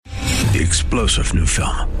the explosive new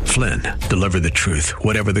film, Flynn, Deliver the Truth,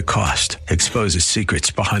 Whatever the Cost, exposes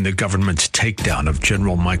secrets behind the government's takedown of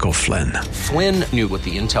General Michael Flynn. Flynn knew what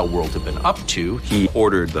the intel world had been up to. He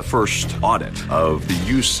ordered the first audit of the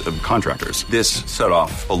use of contractors. This set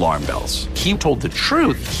off alarm bells. He told the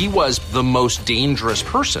truth. He was the most dangerous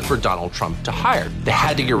person for Donald Trump to hire. They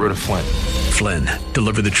had to get rid of Flynn. Flynn,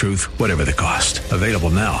 Deliver the Truth, Whatever the Cost. Available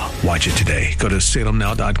now. Watch it today. Go to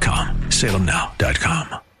salemnow.com.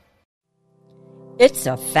 salemnow.com. It's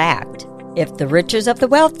a fact. If the riches of the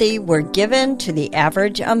wealthy were given to the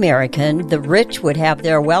average American, the rich would have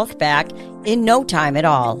their wealth back in no time at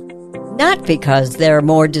all. Not because they're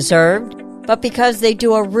more deserved, but because they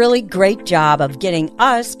do a really great job of getting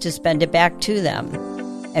us to spend it back to them.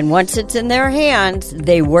 And once it's in their hands,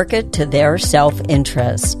 they work it to their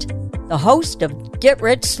self-interest. The host of Get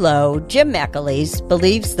Rich Slow, Jim McAleese,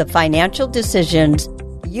 believes the financial decisions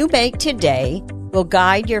you make today will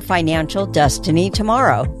guide your financial destiny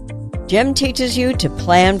tomorrow. Jim teaches you to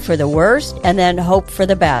plan for the worst and then hope for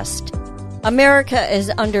the best. America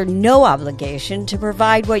is under no obligation to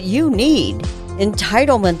provide what you need.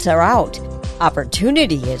 Entitlements are out.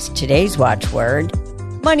 Opportunity is today's watchword.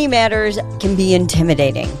 Money matters can be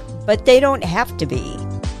intimidating, but they don't have to be.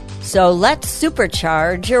 So let's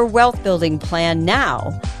supercharge your wealth building plan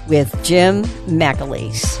now with Jim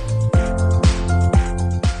McAleese.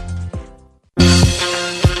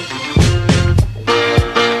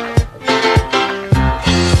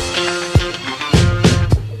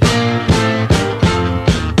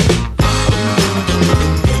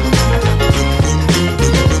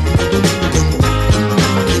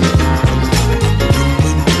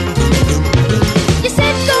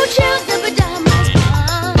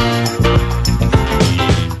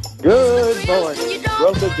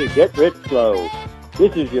 To Get Rich Slow.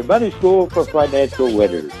 This is your money school for financial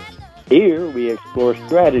winners. Here we explore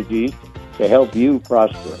strategies to help you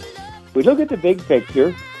prosper. We look at the big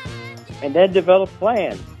picture and then develop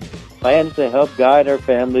plans to help guide our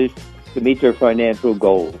families to meet their financial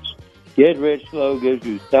goals. Get Rich Slow gives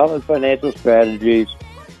you solid financial strategies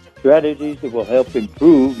that will help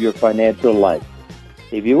improve your financial life.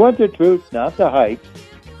 If you want the truth, not the hype,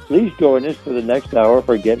 please join us for the next hour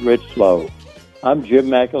for Get Rich Slow. I'm Jim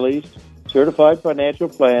McAleese, certified financial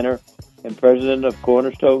planner and president of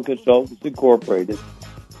Cornerstone Consultants Incorporated,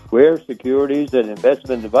 where securities and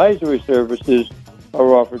investment advisory services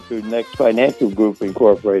are offered through Next Financial Group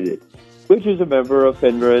Incorporated, which is a member of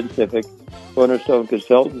FINRA and SIPC. Cornerstone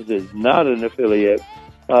Consultants is not an affiliate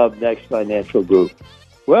of Next Financial Group.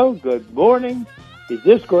 Well, good morning. Is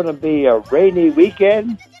this going to be a rainy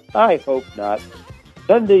weekend? I hope not.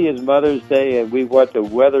 Sunday is Mother's Day, and we want the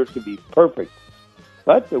weather to be perfect.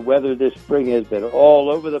 But the weather this spring has been all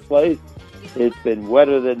over the place. It's been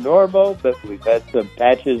wetter than normal, but we've had some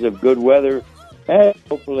patches of good weather. And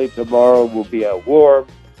hopefully tomorrow will be a warm,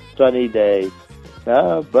 sunny day.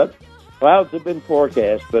 But clouds have been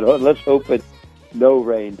forecast, but let's hope it's no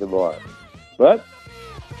rain tomorrow. But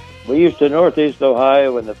we're used to Northeast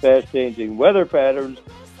Ohio and the fast-changing weather patterns,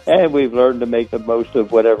 and we've learned to make the most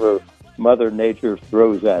of whatever Mother Nature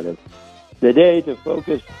throws at us. The day to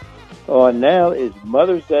focus on now is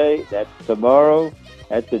Mother's Day. That's tomorrow.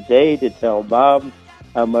 That's the day to tell Mom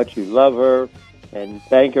how much you love her and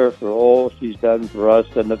thank her for all she's done for us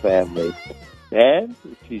and the family. And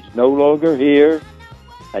if she's no longer here,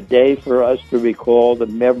 a day for us to recall the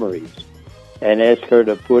memories and ask her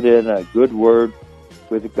to put in a good word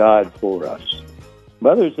with God for us.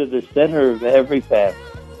 Mothers are the center of every family.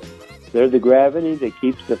 They're the gravity that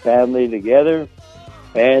keeps the family together.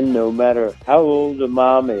 And no matter how old a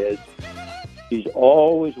mom is, she's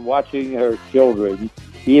always watching her children,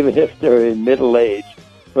 even if they're in middle age,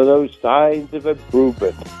 for those signs of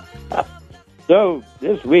improvement. So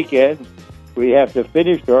this weekend, we have to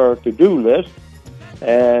finish our to-do list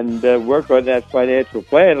and work on that financial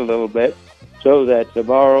plan a little bit so that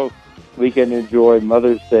tomorrow we can enjoy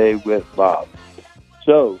Mother's Day with Mom.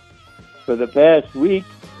 So for the past weeks,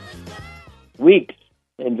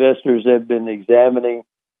 investors have been examining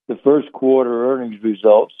the first quarter earnings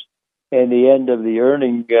results, and the end of the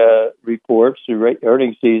earning reports. The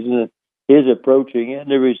earning season is approaching,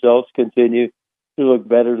 and the results continue to look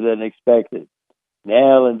better than expected.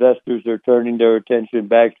 Now investors are turning their attention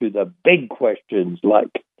back to the big questions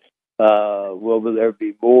like, will there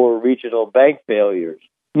be more regional bank failures?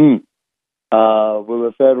 Will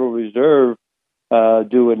the Federal Reserve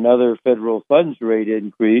do another federal funds rate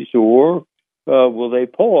increase, or will they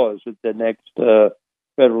pause at the next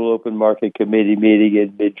Federal Open Market Committee meeting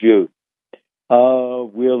in mid-June?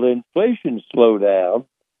 Will inflation slow down?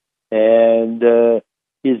 And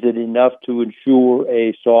is it enough to ensure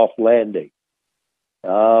a soft landing?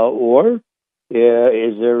 Or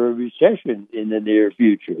is there a recession in the near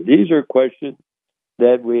future? These are questions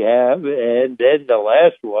that we have. And then the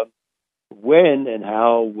last one, when and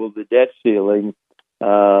how will the debt ceiling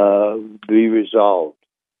be resolved?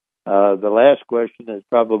 The last question is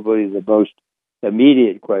probably the most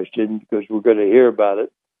immediate question because we're going to hear about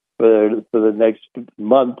it for the next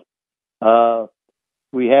month.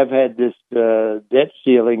 We have had this debt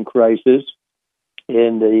ceiling crisis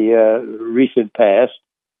in the recent past.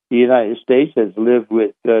 The United States has lived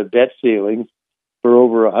with debt ceilings for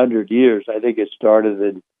over 100 years. I think it started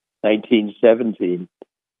in 1917.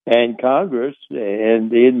 And Congress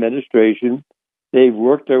and the administration, they've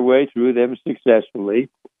worked their way through them successfully,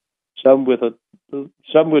 some with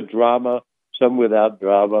drama, some without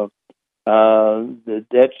drama. The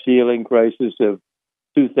debt ceiling crisis of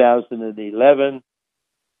 2011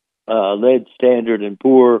 led Standard &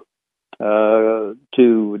 Poor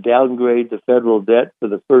to downgrade the federal debt for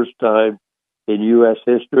the first time in U.S.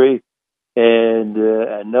 history, and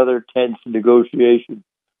another tense negotiation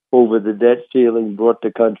over the debt ceiling brought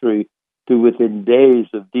the country to within days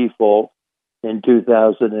of default in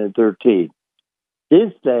 2013.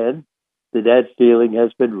 Since then, the debt ceiling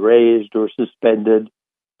has been raised or suspended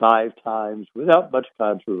 5 times without much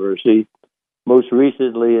controversy. Most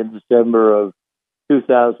recently, in December of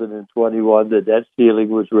 2021, the debt ceiling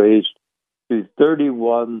was raised to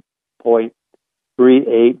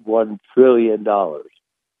 $31.381 trillion.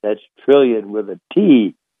 That's trillion with a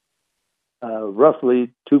T,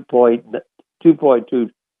 roughly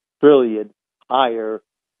 2.2 trillion higher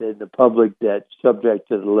than the public debt subject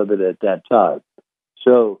to the limit at that time.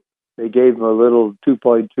 So they gave them a little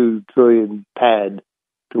 2.2 trillion pad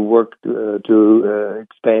to work to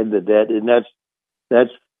expand the debt, and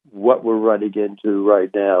that's what we're running into right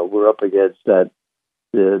now. We're up against that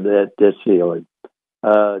debt ceiling.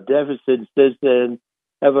 Deficits since then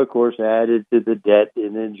have, of course, added to the debt.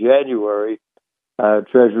 And in January,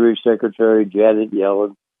 Treasury Secretary Janet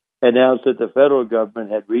Yellen announced that the federal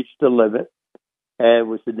government had reached the limit and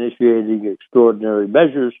was initiating extraordinary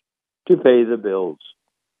measures to pay the bills.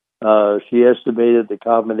 She estimated the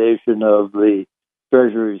combination of the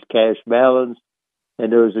Treasury's cash balance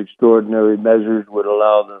and those extraordinary measures would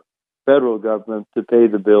allow the federal government to pay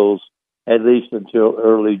the bills at least until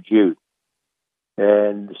early June.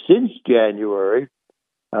 And since January,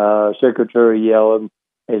 Secretary Yellen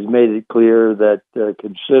has made it clear that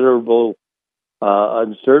considerable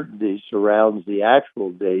uncertainty surrounds the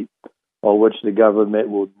actual date on which the government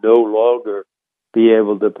will no longer be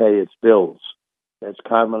able to pay its bills. That's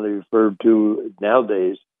commonly referred to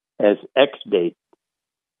nowadays as X date.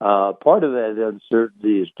 Part of that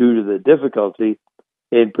uncertainty is due to the difficulty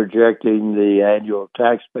in projecting the annual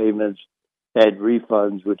tax payments and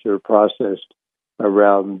refunds, which are processed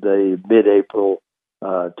around the mid-April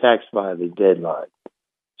tax filing deadline.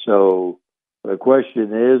 So the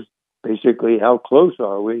question is basically how close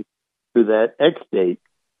are we to that X date?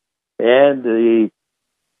 And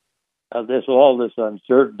all this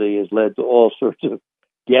uncertainty has led to all sorts of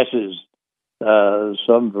guesses,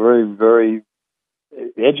 some very, very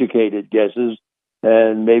educated guesses,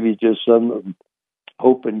 and maybe just some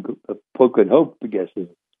poke and hope guesses.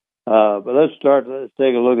 But let's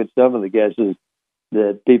take a look at some of the guesses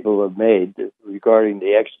that people have made regarding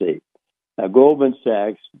the X date. Now, Goldman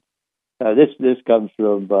Sachs, this comes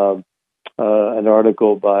from an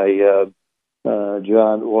article by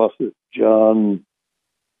John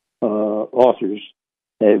Authors.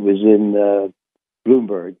 It was in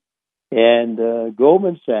Bloomberg. And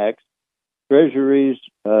Goldman Sachs, Treasury's,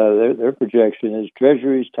 their projection is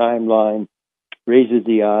Treasury's timeline raises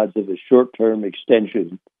the odds of a short-term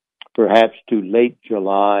extension, perhaps to late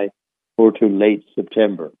July or to late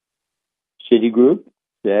September. Citigroup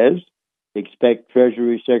says, expect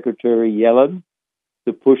Treasury Secretary Yellen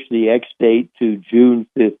to push the X date to June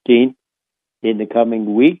 15th in the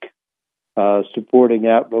coming week, supporting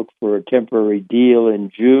outlook for a temporary deal in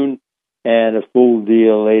June and a full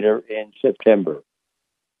deal later in September.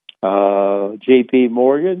 J.P.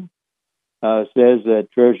 Morgan says that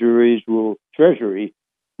Treasury will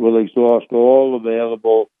exhaust all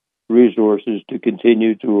available resources to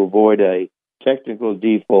continue to avoid a technical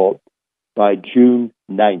default by June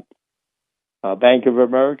 9th. Bank of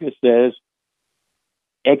America says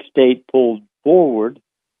X date pulled forward,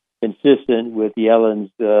 consistent with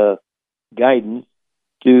Yellen's guidance,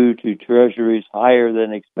 due to Treasury's higher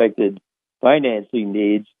than expected financing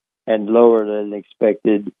needs and lower than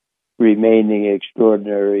expected remaining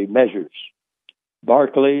extraordinary measures.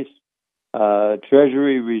 Barclays,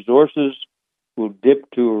 Treasury resources will dip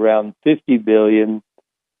to around $50 billion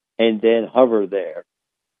and then hover there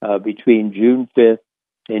between June 5th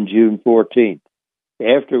and June 14th,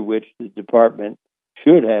 after which the department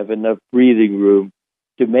should have enough breathing room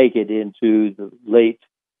to make it into the late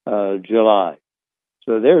July.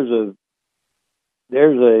 So there's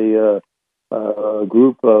a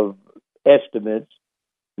group of estimates.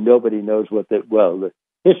 Nobody knows the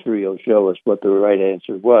history will show us what the right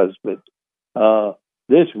answer was, but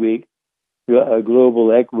this week,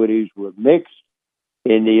 global equities were mixed.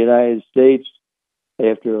 In the United States,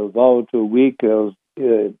 after a volatile week of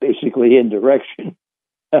basically indirection,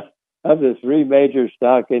 of the three major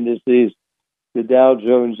stock indices, the Dow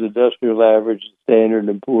Jones Industrial Average, the Standard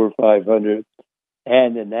 & Poor 500,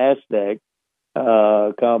 and the NASDAQ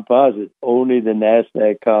composite, only the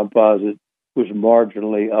NASDAQ composite was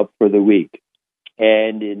marginally up for the week.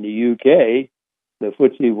 And in the UK, the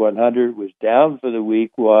FTSE 100 was down for the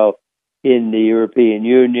week, while in the European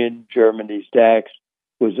Union, Germany's DAX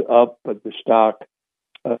was up, but the stock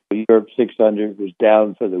of Europe 600 was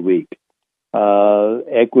down for the week.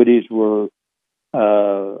 Equities were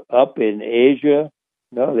up in Asia.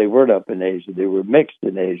 No, they weren't up in Asia. They were mixed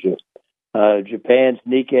in Asia. Japan's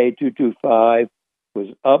Nikkei 225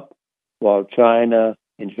 was up, while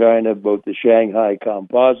in China, both the Shanghai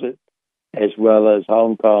Composite as well as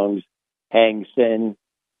Hong Kong's Hang Seng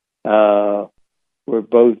were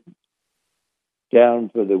both down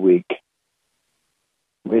for the week.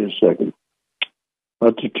 Wait a second. I'll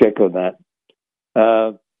have to check on that.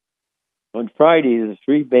 On Friday, the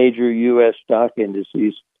three major U.S. stock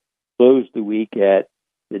indices closed the week at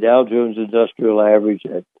the Dow Jones Industrial Average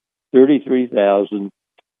at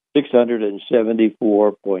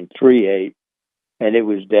 33,674.38, and it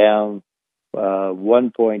was down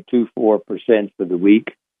 1.24% for the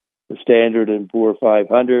week. The Standard & Poor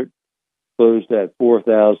 500 closed at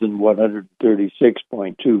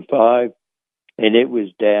 4,136.25, and it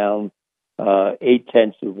was down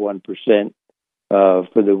 0.8%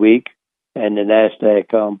 for the week. And the NASDAQ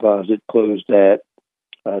composite closed at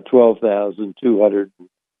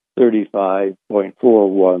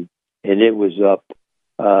 12,235.41, and it was up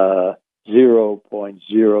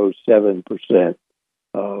 0.07%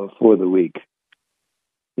 for the week.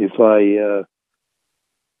 If I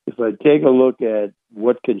take a look at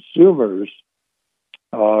what consumers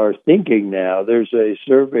are thinking now, there's a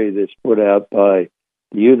survey that's put out by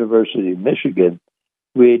the University of Michigan,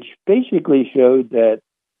 which basically showed that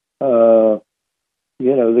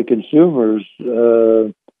the consumers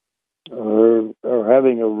are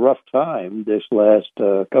having a rough time this last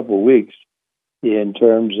couple of weeks in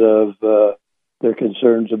terms of their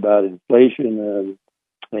concerns about inflation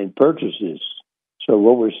and purchases. So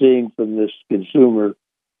what we're seeing from this consumer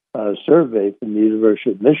survey from the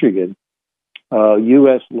University of Michigan,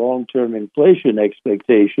 U.S. long-term inflation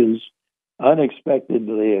expectations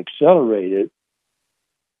unexpectedly accelerated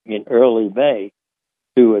in early May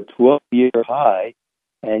to a 12-year high,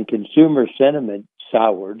 and consumer sentiment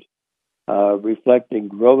soured, reflecting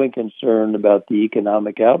growing concern about the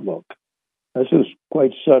economic outlook. This was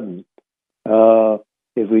quite sudden.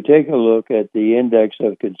 If we take a look at the index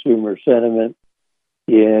of consumer sentiment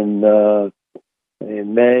in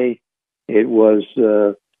May, it was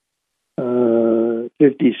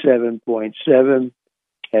 57.7,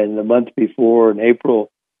 and the month before, in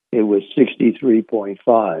April, it was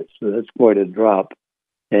 63.5. So that's quite a drop.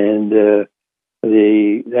 And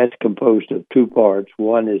that's composed of two parts.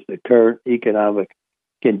 One is the current economic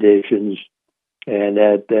conditions, and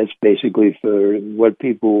that's basically for what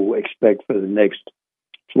people expect for the next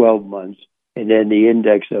 12 months. And then the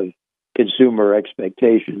index of consumer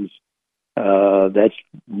expectations, that's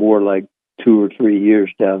more like 2 or 3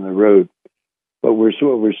 years down the road. But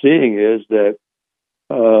what we're seeing is that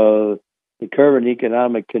the current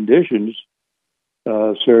economic conditions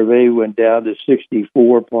survey went down to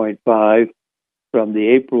 64.5 from the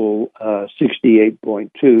April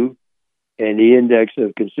 68.2, and the index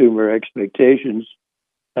of consumer expectations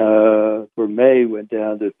for May went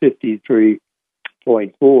down to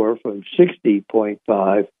 53.4 from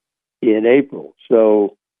 60.5 in April.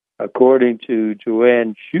 So according to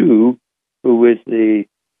Joanne Chu, who is the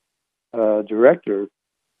director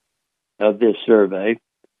of this survey,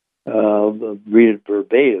 I'll read it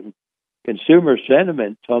verbatim, consumer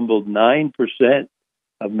sentiment tumbled 9%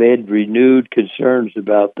 amid renewed concerns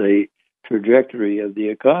about the trajectory of the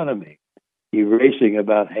economy, erasing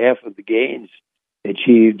about half of the gains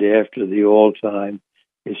achieved after the all-time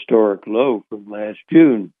historic low from last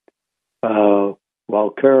June.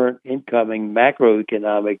 While current incoming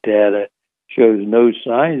macroeconomic data shows no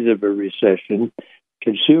signs of a recession,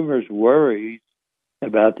 consumers' worries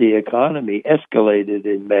about the economy escalated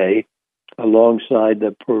in May alongside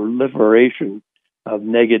the proliferation of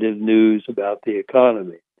negative news about the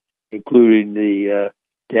economy, including the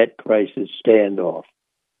debt crisis standoff.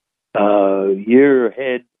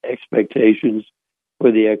 Year-ahead expectations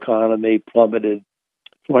for the economy plummeted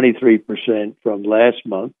 23% from last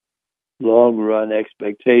month. Long-run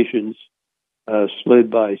expectations slid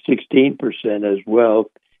by 16% as well,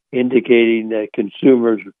 indicating that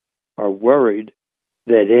consumers are worried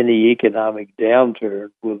that any economic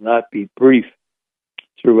downturn will not be brief.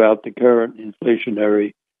 Throughout the current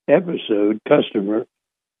inflationary episode, consumers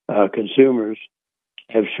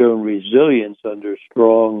have shown resilience under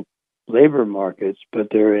strong labor markets, but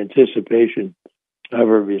their anticipation of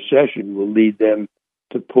a recession will lead them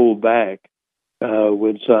to pull back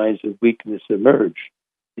when signs of weakness emerge.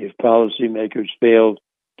 If policymakers fail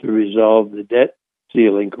to resolve the debt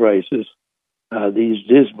ceiling crisis, these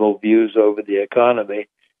dismal views over the economy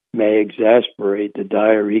may exasperate the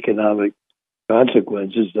dire economic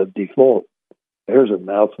consequences of default. There's a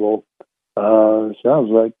mouthful. Sounds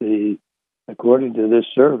like according to this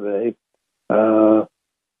survey,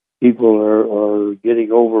 people are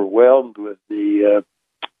getting overwhelmed with the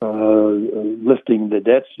lifting the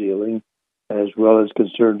debt ceiling, as well as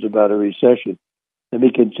concerns about a recession. Let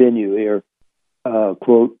me continue here.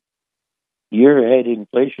 Quote, year-ahead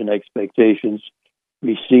inflation expectations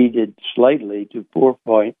receded slightly to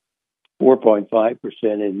 4.5%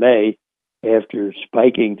 in May, after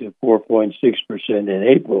spiking to 4.6% in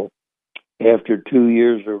April. After 2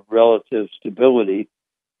 years of relative stability,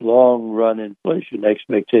 long-run inflation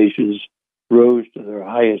expectations rose to their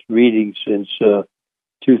highest reading since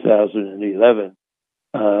 2011,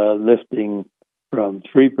 lifting from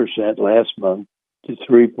 3% last month to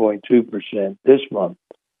 3.2% this month.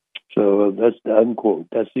 So that's the unquote.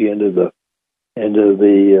 That's the end of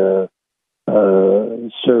the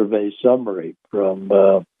survey summary from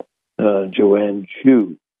Joanne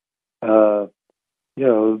Chu.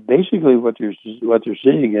 Basically what they're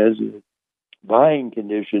seeing is buying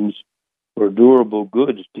conditions for durable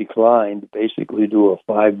goods declined basically to a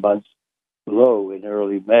 5-month low in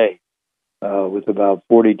early May, with about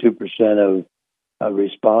 42% of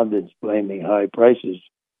respondents blaming high prices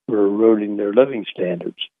for eroding their living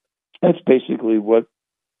standards. That's basically what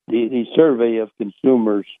the survey of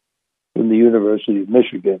consumers from the University of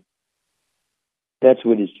Michigan, that's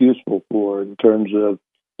what it's useful for in terms of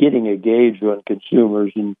getting a gauge on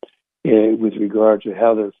consumers and with regard to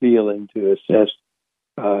how they're feeling, to assess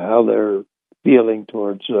how they're feeling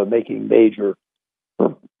towards making major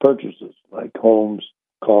purchases like homes,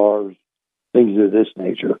 cars, things of this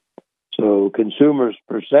nature. So consumers'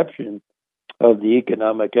 perception of the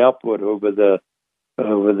economic output over the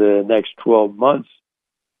next 12 months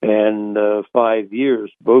and 5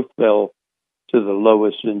 years both fell to the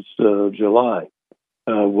lowest since July,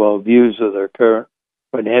 while views of their current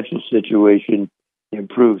financial situation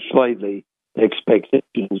improved slightly,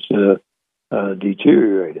 expectations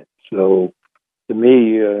deteriorated. So to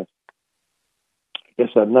me, I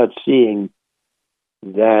guess I'm not seeing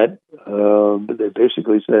that, but they're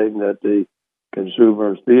basically saying that the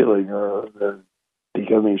consumer is feeling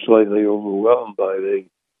becoming slightly overwhelmed by the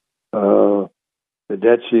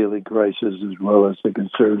debt ceiling crisis, as well as the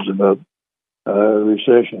concerns about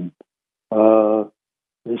recession.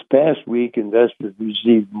 This past week, investors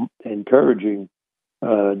received encouraging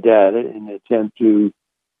data in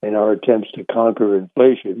our attempts to conquer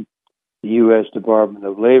inflation. The U.S. Department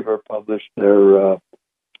of Labor published their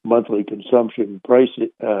monthly consumption price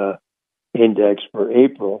index for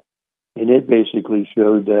April, and it basically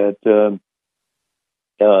showed that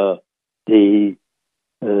the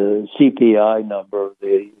CPI number,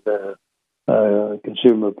 the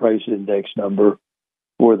consumer price index number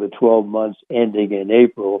for the 12 months ending in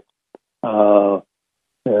April, the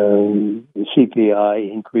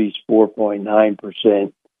CPI increased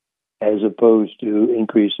 4.9%, as opposed to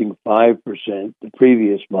increasing 5% the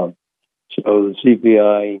previous month. So the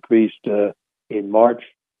CPI increased in March,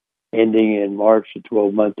 ending in March, the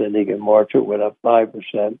 12-month ending in March, it went up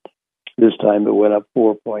 5%. This time it went up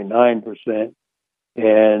 4.9%.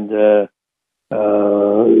 And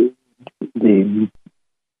the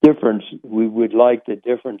difference, we would like the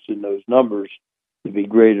difference in those numbers to be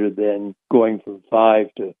greater than going from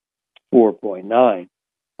 5 to 4.9.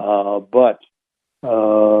 But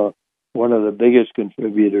one of the biggest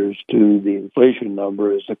contributors to the inflation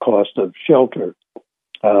number is the cost of shelter,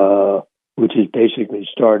 which is basically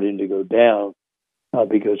starting to go down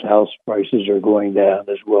because house prices are going down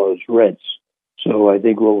as well as rents. So I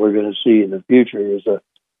think what we're going to see in the future is a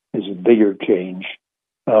bigger change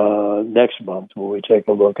next month when we take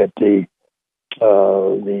a look at the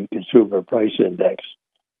consumer price index.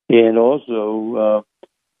 And also,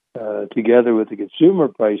 together with the Consumer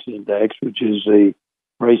Price Index, which is the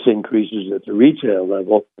price increases at the retail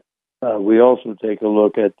level, we also take a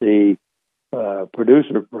look at the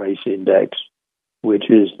Producer Price Index, which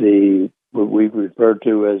is what we refer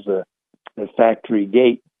to as the factory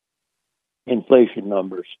gate inflation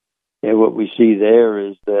numbers. And what we see there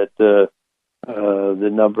is that the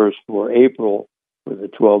numbers for April, for the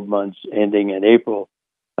 12 months ending in April,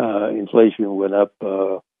 inflation went up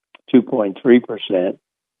 2.3%,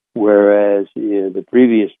 whereas the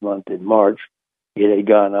previous month in March, it had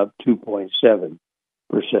gone up 2.7%.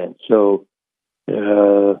 So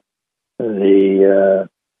the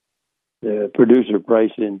Producer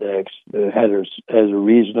Price Index has a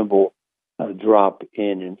reasonable drop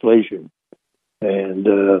in inflation, and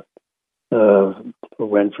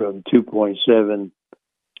went from 2.7%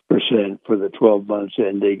 for the 12 months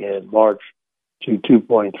ending in March to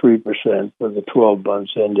 2.3% for the 12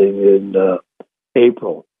 months ending in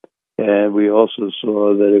April. And we also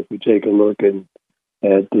saw that if we take a look at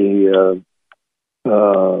the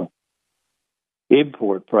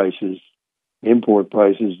import prices have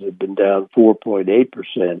been down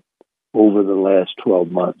 4.8% over the last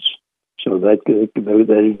 12 months. So that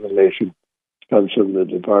information comes from the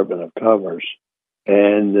Department of Commerce.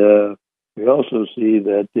 And we also see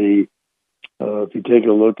that if you take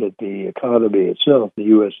a look at the economy itself, the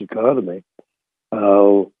U.S. economy,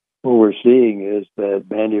 what we're seeing is that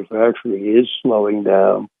manufacturing is slowing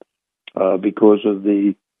down because of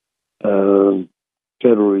the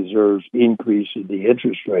Federal Reserve's increase in the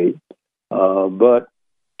interest rate. But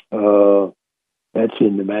that's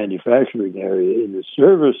in the manufacturing area. In the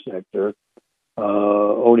service sector,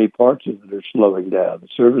 only parts of it are slowing down. The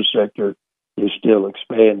service sector is still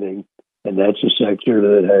expanding, and that's a sector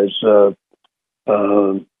that has,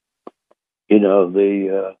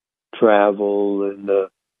 the travel and the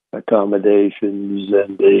accommodations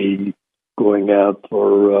and the going out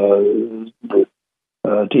to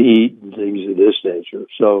eat and things of this nature.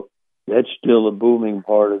 So that's still a booming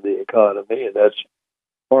part of the economy, and that's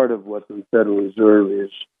part of what the Federal Reserve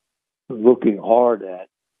is looking hard at.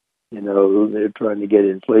 They're trying to get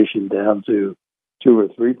inflation down to 2 or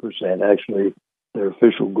 3%. Actually, their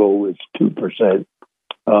official goal is 2%.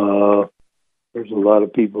 There's a lot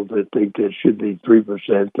of people that think that should be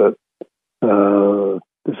 3%, but the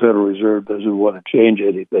Federal Reserve doesn't want to change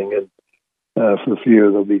anything, and for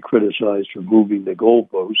fear they'll be criticized for moving the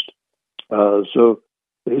goalpost. So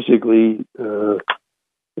basically,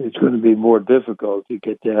 it's going to be more difficult to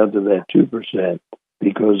get down to that 2%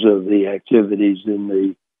 because of the activities in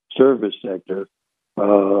the service sector.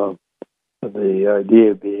 The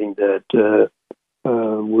idea being that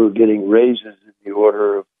we're getting raises in the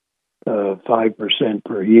order of 5%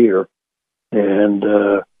 per year, and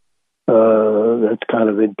that's kind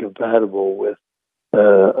of incompatible with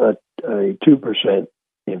a 2%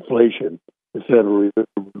 inflation. The Federal Reserve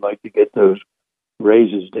would like to get those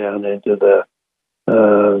raises down into the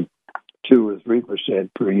 2 or 3%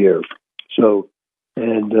 per year. So,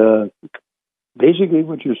 and basically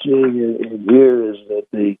what you're seeing in here is that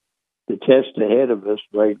the test ahead of us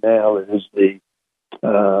right now is the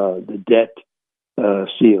debt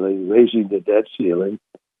ceiling, raising the debt ceiling.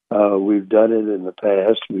 We've done it in the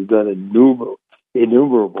past. We've done it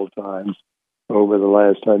innumerable times over the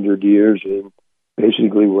last 100 years, and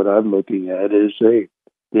basically what I'm looking at is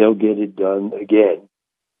they'll get it done again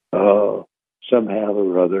somehow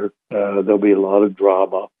or other. There'll be a lot of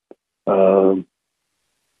drama, and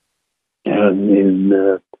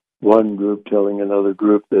in one group telling another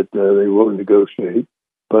group that they won't negotiate,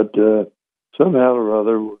 but somehow or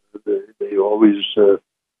other they always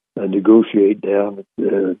negotiate down,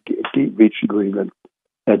 reach agreement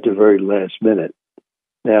at the very last minute.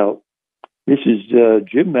 Now, this is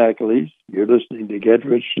Jim McAleese. You're listening to Get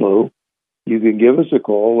Rich Slow. You can give us a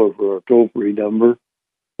call over our toll-free number.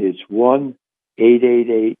 It's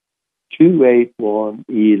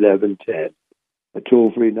 1-888-281-1110. The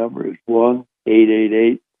toll-free number is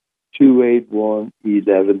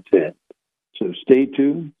 1-888-281-1110. So stay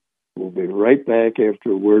tuned. We'll be right back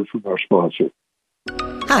after a word from our sponsor.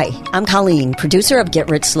 Hi, I'm Colleen, producer of Get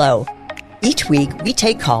Rich Slow. Each week, we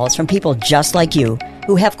take calls from people just like you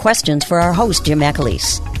who have questions for our host, Jim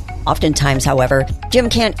McAleese. Oftentimes, however, Jim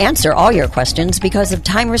can't answer all your questions because of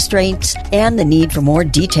time restraints and the need for more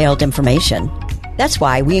detailed information. That's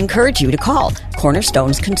why we encourage you to call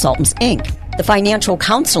Cornerstones Consultants, Inc., the financial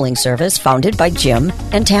counseling service founded by Jim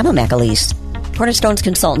and Tama McAleese. Cornerstones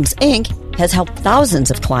Consultants, Inc. has helped thousands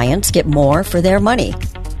of clients get more for their money.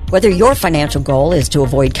 Whether your financial goal is to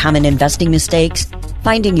avoid common investing mistakes,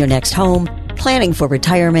 finding your next home, planning for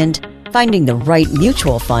retirement, finding the right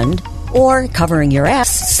mutual fund, or covering your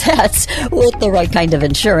assets with the right kind of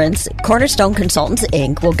insurance, Cornerstone Consultants,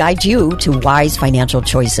 Inc. will guide you to wise financial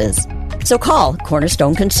choices. So call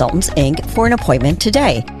Cornerstone Consultants, Inc. for an appointment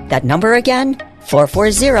today. That number again,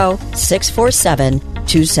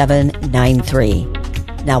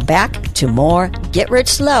 440-647-2793. Now back to more Get Rich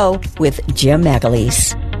Slow with Jim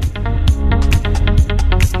McAleese.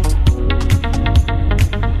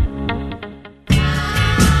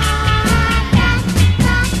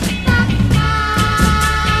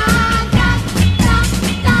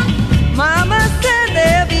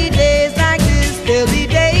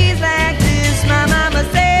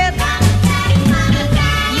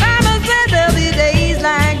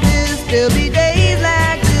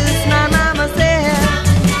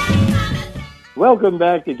 Welcome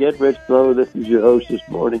back to Get Rich Slow. This is your host this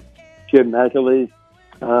morning, Jim McAleese.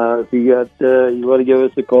 If you want to give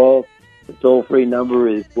us a call, the toll-free number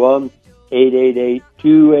is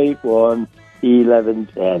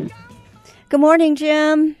 1-888-281-1110. Good morning,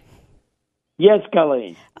 Jim. Yes,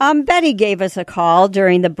 Colleen. Betty gave us a call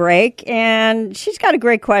during the break, and she's got a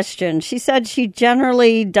great question. She said she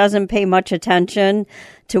generally doesn't pay much attention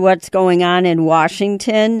to what's going on in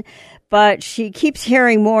Washington, but she keeps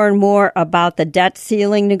hearing more and more about the debt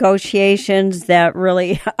ceiling negotiations that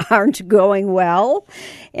really aren't going well.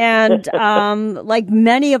 And like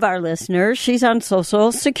many of our listeners, she's on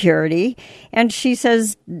Social Security, and she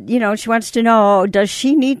says, she wants to know, does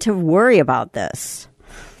she need to worry about this?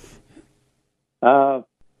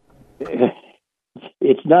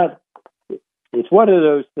 It's not. It's one of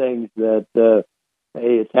those things that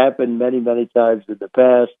it's happened many, many times in the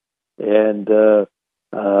past, and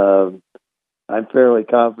I'm fairly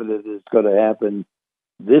confident it's going to happen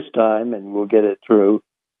this time, and we'll get it through.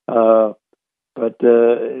 But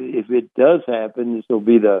if it does happen, this will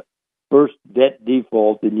be the first debt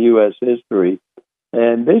default in U.S. history,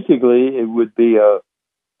 and basically it would be a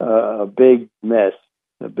big mess,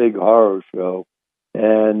 a big horror show,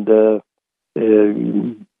 and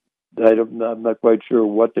I'm not quite sure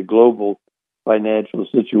what the global financial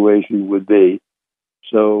situation would be.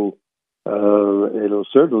 So it'll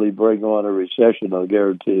certainly bring on a recession, I'll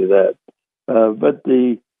guarantee you that. But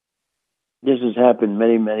this has happened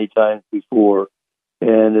many, many times before,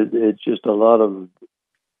 and it's just a lot of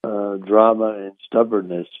drama and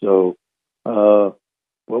stubbornness. So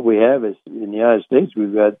what we have is, in the United States,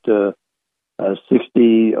 we've got over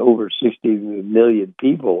 60 million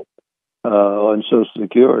people on Social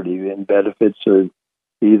Security, and benefits are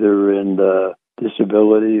either in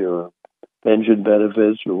disability or pension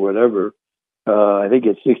benefits or whatever. I think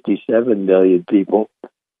it's 67 million people.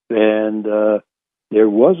 And there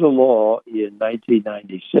was a law in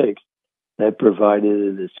 1996 that provided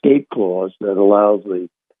an escape clause that allows the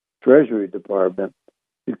Treasury Department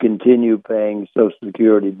to continue paying Social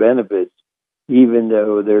Security benefits even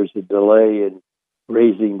though there's a delay in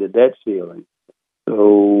raising the debt ceiling.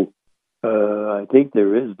 So I think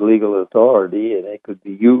there is legal authority, and it could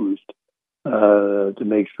be used to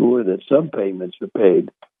make sure that some payments are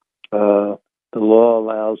paid. The law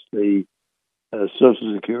allows the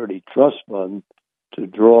Social Security Trust Fund to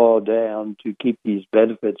draw down to keep these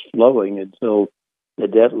benefits flowing until the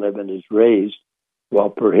debt limit is raised, while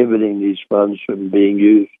prohibiting these funds from being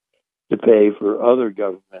used to pay for other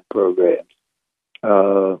government programs.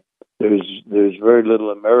 There's very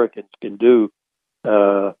little Americans can do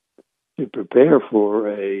to prepare for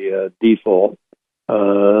a default.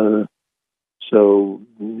 So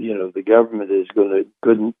the government is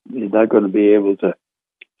not going to be able to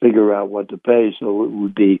figure out what to pay. So it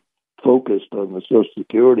would be focused on the Social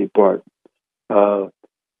Security part. In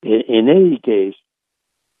any case,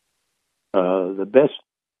 the best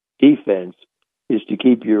defense is to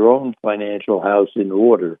keep your own financial house in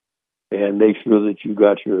order and make sure that you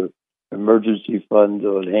got your emergency funds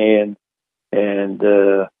on hand, and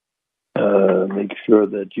make sure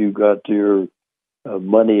that you got your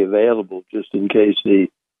money available just in case the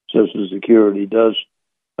Social Security does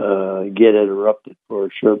get interrupted for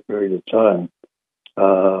a short period of time.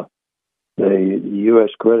 The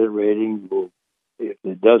U.S. credit rating will, if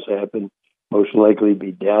it does happen, most likely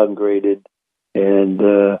be downgraded, and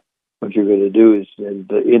what you're going to do is send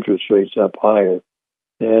the interest rates up higher.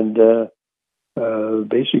 And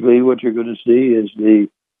basically, what you're going to see is the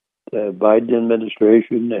Biden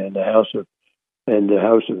administration and the houses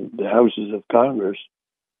of Congress.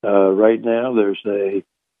 Right now, there's a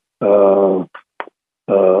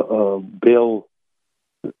bill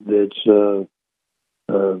that's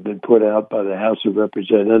been put out by the House of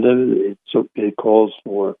Representatives. It calls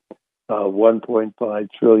for a $1.5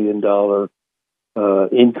 trillion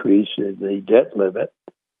increase in the debt limit,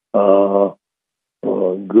 good,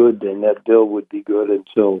 and that bill would be good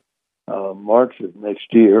until March of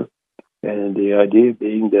next year. And the idea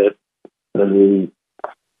being that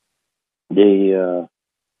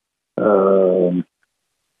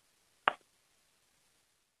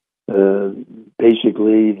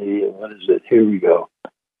basically what is it? Here we go.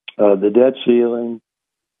 The debt ceiling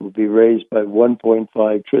will be raised by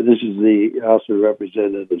 1.5 trillion. This is the House of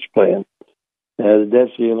Representatives plan. The debt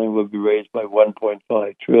ceiling will be raised by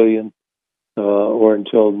 1.5 trillion, or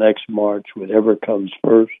until next March, whatever comes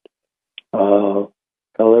first.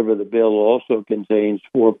 However, the bill also contains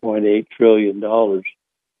 $4.8 trillion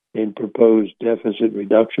in proposed deficit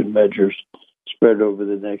reduction measures spread over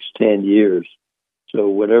the next 10 years. So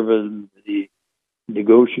whatever the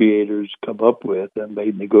negotiators come up with, and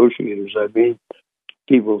by negotiators I mean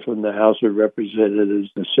people from the House of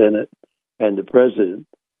Representatives, the Senate, and the President,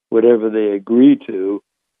 whatever they agree to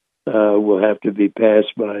will have to be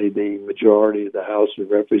passed by the majority of the House of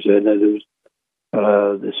Representatives,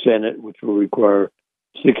 the Senate, which will require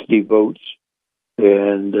 60 votes,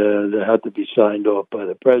 and they have to be signed off by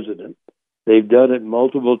the President. They've done it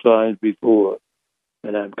multiple times before,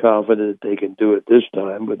 and I'm confident they can do it this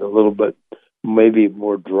time with a little bit, maybe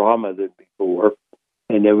more drama than before,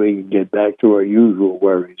 and then we can get back to our usual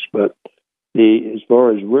worries. But as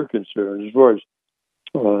far as we're concerned, as far as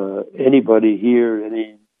anybody here,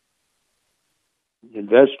 any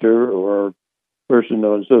investor or person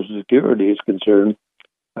on Social Security is concerned,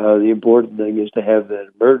 the important thing is to have that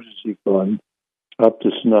emergency fund up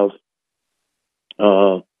to snuff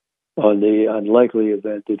on the unlikely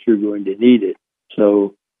event that you're going to need it.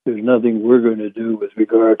 So there's nothing we're going to do with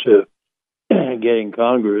regard to getting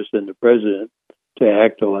Congress and the President to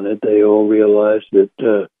act on it. They all realize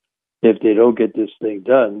that if they don't get this thing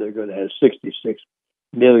done, they're going to have 66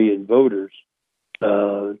 million voters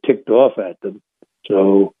ticked off at them.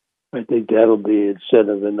 So I think that'll be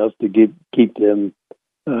incentive enough to keep them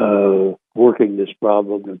working this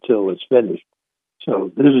problem until it's finished.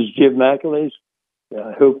 So this is Jim McAleese.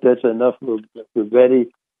 I hope that's enough for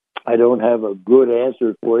Betty. I don't have a good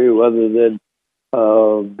answer for you other than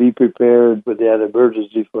be prepared for that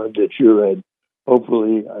emergency fund that you had.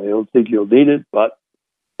 Hopefully, I don't think you'll need it, but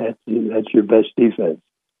that's your best defense.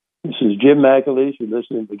 This is Jim McAleese. You're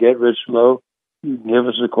listening to Get Rich Slow. You can give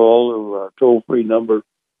us a call, or our toll-free number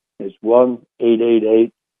is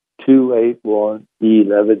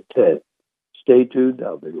 1-888-281-1110. Stay tuned.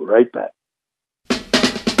 I'll be right back.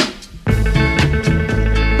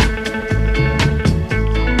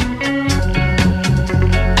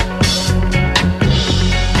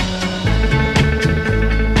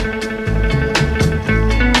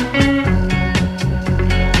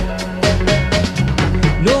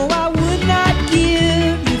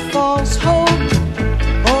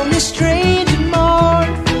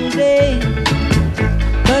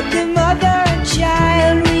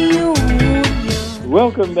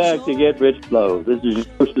 Welcome back to Get Rich Slow. This is your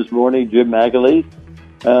host this morning, Jim McAleese.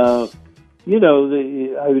 I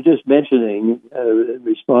was just mentioning in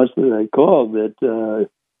response to that call that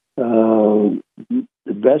the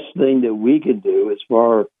best thing that we can do,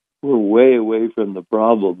 we're way away from the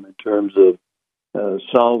problem in terms of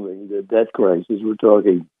solving the debt crisis. We're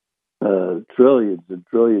talking trillions and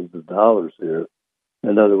trillions of dollars here.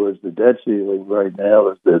 In other words, the debt ceiling right now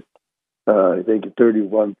is that I think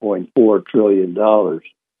 $31.4 trillion.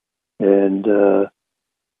 And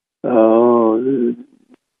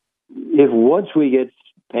if once we get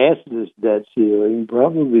past this debt ceiling,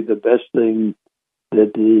 probably the best thing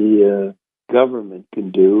that the government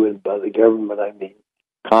can do, and by the government I mean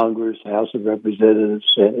Congress, House of Representatives,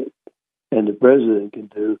 Senate, and the President can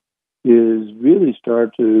do, is really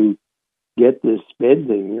start to get this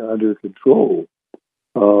spending under control.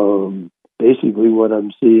 Basically, what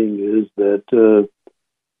I'm seeing is that,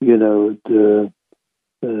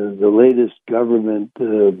 the latest government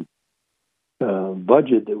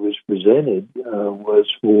budget that was presented it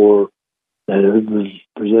was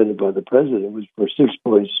presented by the President, was for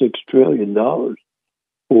 $6.6 trillion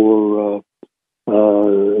for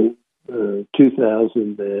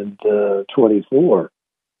 2024.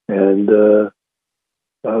 And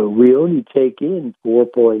we only take in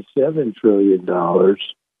 $4.7 trillion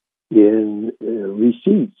in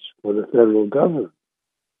receipts for the federal government.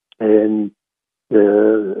 And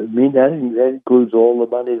that includes all the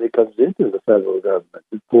money that comes into the federal government,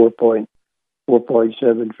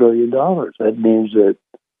 $4.7 trillion. That means that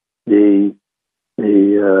the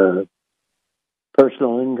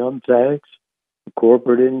personal income tax, the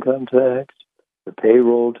corporate income tax, the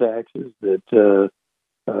payroll taxes that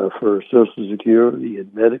for Social Security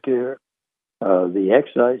and Medicare, the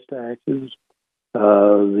excise taxes,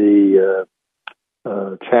 the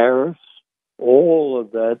tariffs, all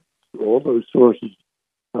of that, all those sources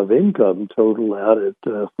of income total out at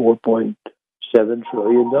 $4.7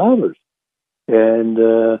 trillion. And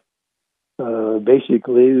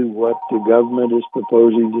basically what the government is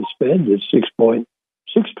proposing to spend is $6.6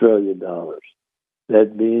 trillion.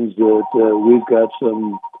 That means that we've got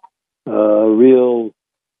some real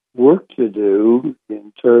work to do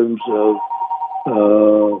in terms of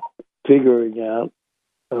figuring out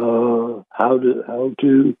how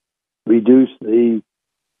to reduce the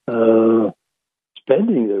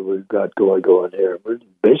spending that we've got going on here.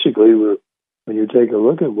 Basically, when you take a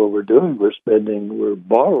look at what we're doing, we're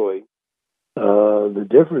borrowing the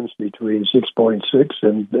difference between 6.6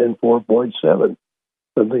 and 4.7,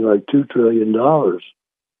 something like $2 trillion.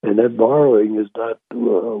 And that borrowing is not a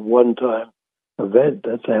one-time event.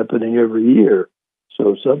 That's happening every year.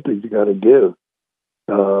 So something's got to give.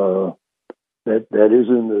 That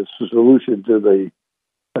isn't the solution to the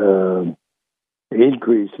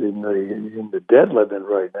increase in the debt limit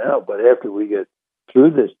right now. But after we get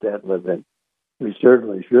through this debt limit, we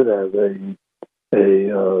certainly should have a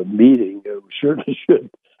meeting. We certainly should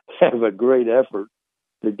have a great effort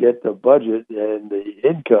to get the budget and the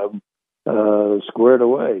income squared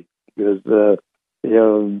away. Because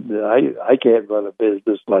I can't run a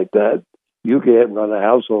business like that. You can't run a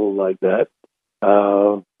household like that.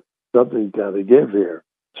 Something's got to give here.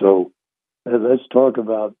 So let's talk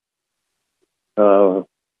about.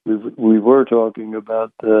 We were talking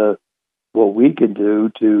about what we can do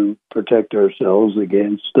to protect ourselves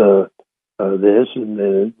against this, and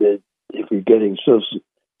that if you're getting Social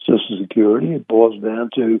Security, it boils down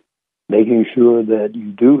to making sure that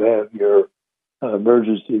you do have your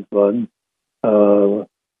emergency fund, and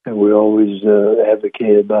we always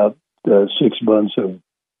advocate about 6 months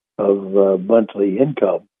of monthly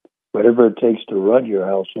income, whatever it takes to run your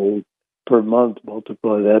household per month.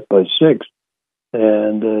 Multiply that by 6,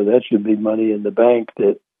 and that should be money in the bank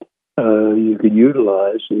that you can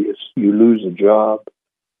utilize if you lose a job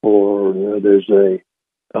or there's a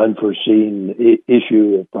unforeseen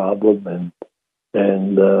issue or problem,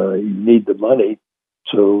 and you need the money.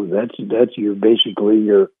 So that's basically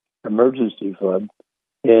your emergency fund,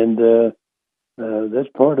 and that's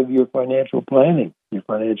part of your financial planning. Your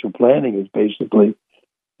financial planning is basically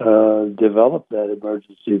develop that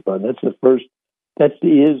emergency fund. That's the first. That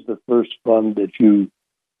is the first fund that you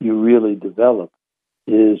really develop,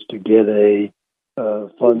 is to get a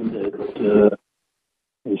fund that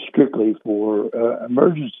is strictly for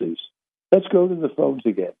emergencies. Let's go to the phones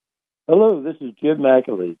again. Hello, this is Jim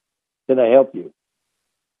McAlee. Can I help you?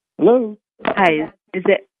 Hello? Hi, is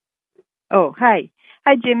it? Oh, hi.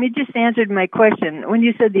 Hi, Jim. You just answered my question. When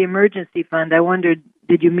you said the emergency fund, I wondered,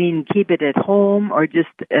 did you mean keep it at home or just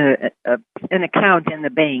an account in the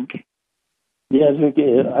bank? Yes,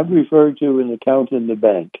 I'm referring to an account in the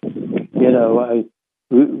bank.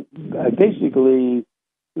 I basically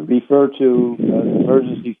refer to an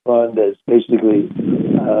emergency fund as basically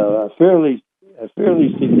a fairly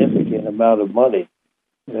significant amount of money.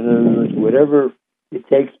 In other words, whatever it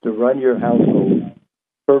takes to run your household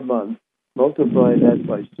per month, multiply that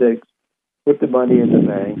by 6, put the money in the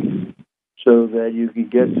bank so that you can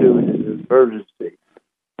get to an emergency,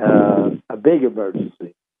 a big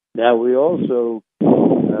emergency. Now we also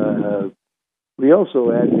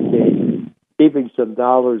advocate keeping some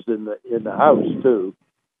dollars in the house too,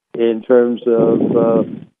 in terms of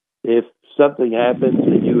if something happens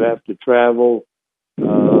and you have to travel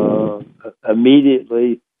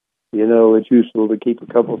immediately, it's useful to keep a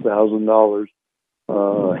couple $1,000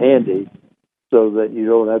 handy so that you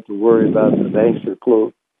don't have to worry about the banks are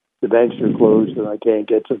closed. The banks are closed, and I can't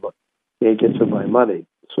get to my money.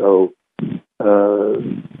 So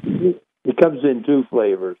it comes in 2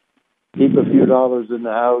 flavors: keep a few dollars in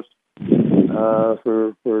the house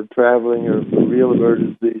for traveling or for real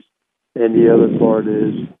emergencies, and the other part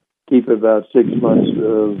is keep about 6 months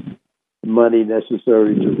of money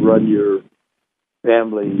necessary to run your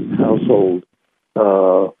family household.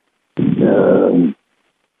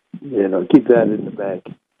 Keep that in the bank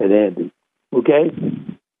at handy. Okay?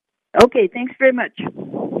 Okay, thanks very much.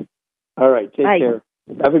 All right, take care.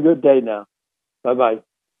 Have a good day now. Bye-bye.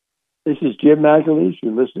 This is Jim McAleese.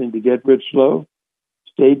 You're listening to Get Rich Slow.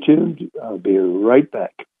 Stay tuned. I'll be right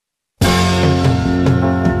back.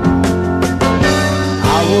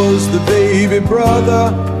 I was the baby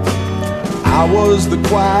brother, I was the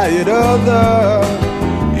quiet other,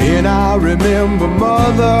 and I remember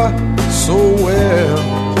mother so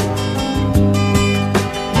well.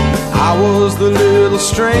 I was the little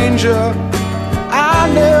stranger, I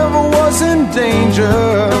never was in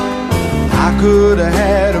danger, I could have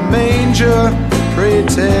had a manger, pray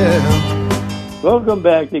tell. Welcome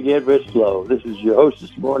back to Get Rich Slow. This is your host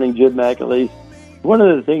this morning, Jim McAleese. One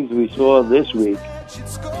of the things we saw this week,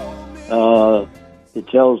 it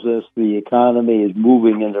tells us the economy is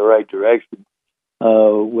moving in the right direction,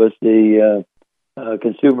 was the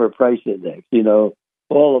Consumer Price Index. You know,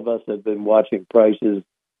 all of us have been watching prices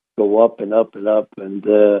go up and up and up, and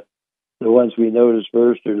the ones we notice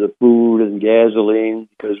first are the food and gasoline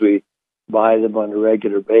because we buy them on a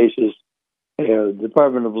regular basis. The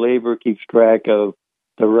Department of Labor keeps track of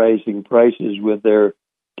the rising prices with their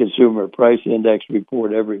Consumer Price Index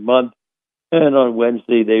report every month. And on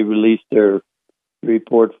Wednesday, they released their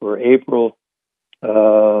report for April.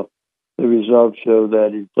 The results show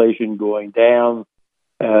that inflation going down,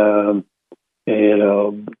 but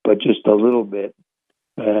just a little bit.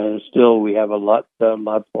 And still, we have a lot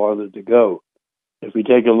farther to go. If we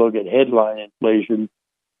take a look at headline inflation,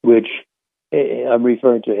 which I'm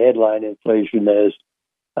referring to headline inflation as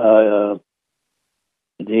the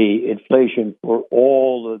inflation for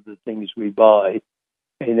all of the things we buy,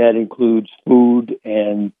 and that includes food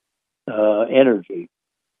and energy.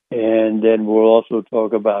 And then we'll also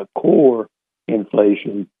talk about core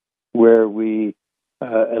inflation, where we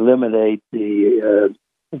eliminate the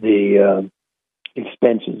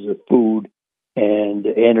expenses of food and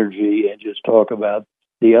energy and just talk about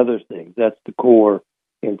the other things. That's the core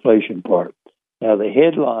inflation part. Now, the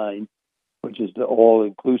headline, which is the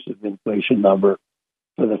all-inclusive inflation number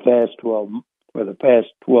for the past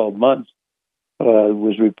 12 months,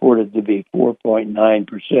 was reported to be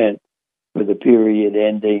 4.9% for the period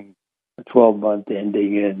ending, 12-month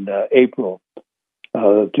ending in April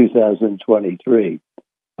of 2023.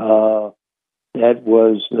 That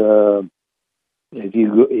was,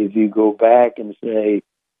 if you go back and say,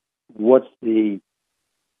 what's the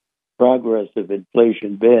progress of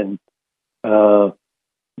inflation been?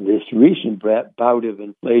 This recent bout of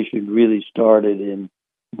inflation really started in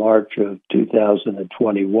March of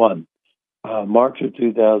 2021. March of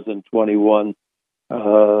 2021,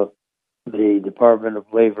 the Department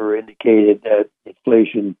of Labor indicated that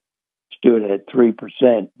inflation stood at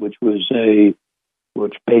 3%, which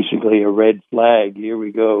basically a red flag. Here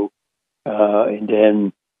we go. And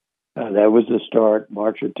then that was the start,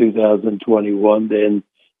 March of 2021. Then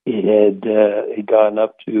it gone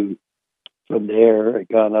up to, from there, it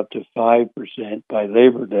gone up to 5% by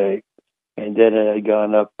Labor Day, and then it had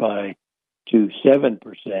gone up to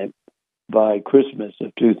 7% by Christmas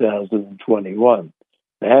of 2021.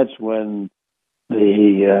 That's when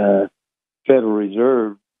the Federal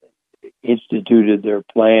Reserve instituted their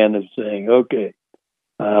plan of saying, okay,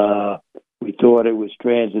 we thought it was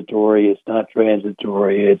transitory. It's not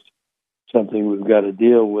transitory. It's something we've got to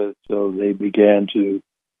deal with. So they began to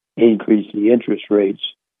increase the interest rates.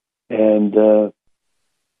 And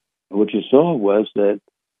what you saw was that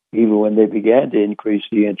even when they began to increase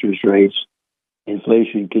the interest rates,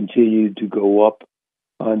 inflation continued to go up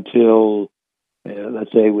until,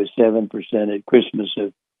 let's say, it was 7% at Christmas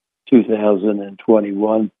of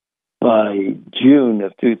 2021. By June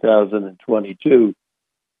of 2022,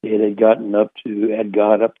 it had got up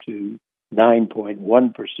to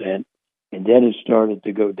 9.1%, and then it started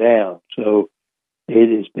to go down. So it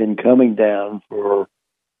has been coming down for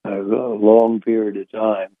a long period of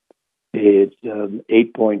time. It's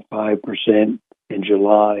 8.5% in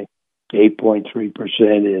July,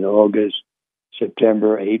 8.3% in August,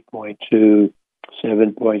 September 8.2%,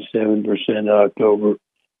 7.7% in October,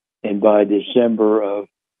 and by December of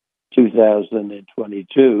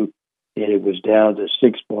 2022, it was down to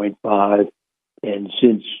 6.5%, and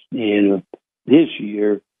since this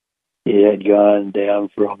year, it had gone down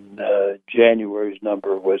from January's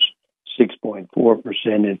number was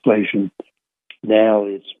 6.4% inflation. Now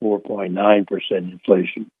it's 4.9%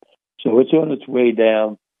 inflation. So it's on its way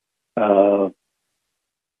down.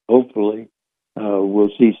 Hopefully, we'll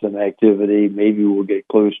see some activity. Maybe we'll get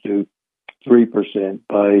close to 3%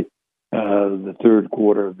 by the third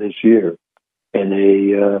quarter of this year. And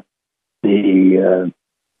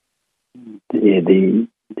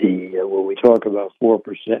when we talk about 4%,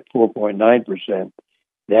 4.9%,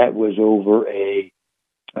 that was over a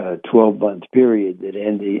 12-month period that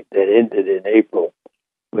ended in April.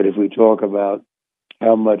 But if we talk about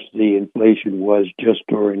how much the inflation was just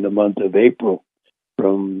during the month of April,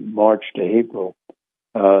 from March to April,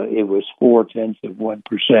 it was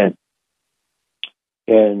 0.4%.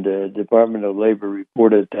 And the Department of Labor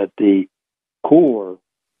reported that the core,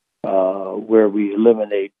 where we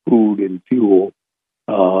eliminate food and fuel,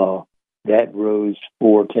 that rose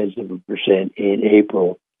 0.4% in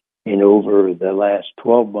April. And over the last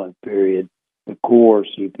 12-month period, the core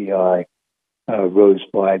CPI rose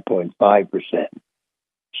 5.5%.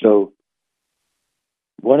 So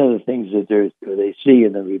one of the things that they see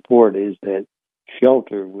in the report is that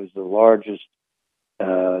shelter was the largest.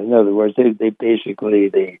 In other words, they basically,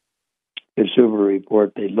 the consumer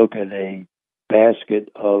report, they look at a basket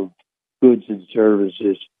of goods and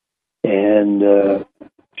services, and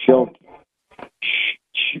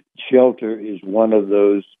shelter is one of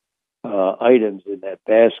those items in that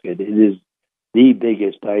basket. It is the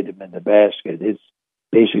biggest item in the basket. It's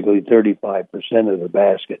basically 35% of the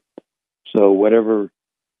basket. So whatever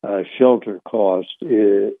shelter cost,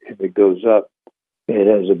 if it goes up, it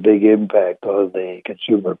has a big impact on the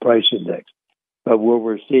consumer price index. But what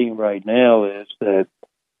we're seeing right now is that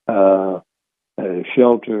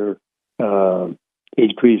shelter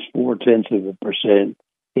increased 0.4%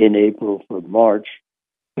 in April from March,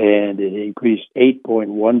 and it increased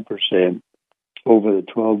 8.1% over the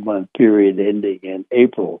 12-month period ending in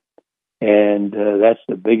April. And that's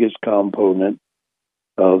the biggest component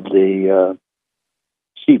of the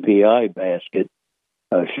CPI basket.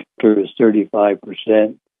 Shelter is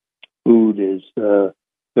 35%, food is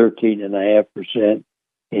 13.5%,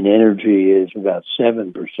 and energy is about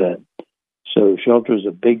 7%. So shelter is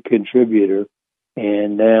a big contributor,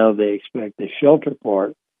 and now they expect the shelter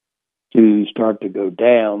part to start to go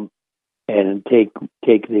down and take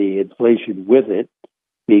the inflation with it,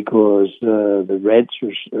 because the rents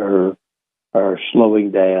are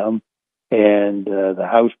slowing down, and the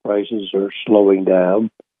house prices are slowing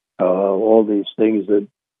down. All these things that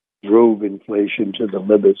drove inflation to the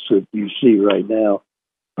limits that you see right now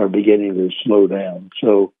are beginning to slow down.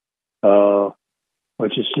 So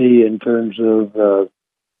what you see in terms of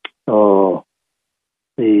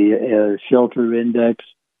the shelter index,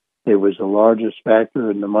 it was the largest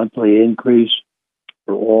factor in the monthly increase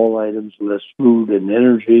for all items less food and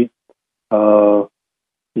energy. The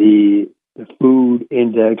food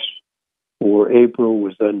index for April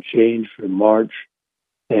was unchanged from March,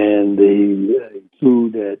 and the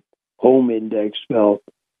food at home index fell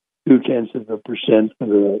 0.2%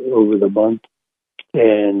 over the month,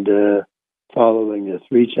 and following a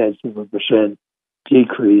 0.3%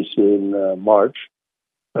 decrease in March.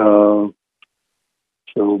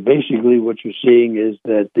 So basically what you're seeing is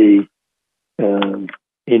that the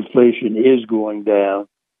inflation is going down.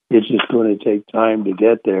 It's just going to take time to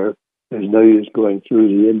get there. There's no use going through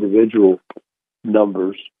the individual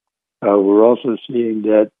numbers. We're also seeing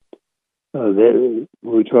that when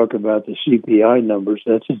we talk about the CPI numbers,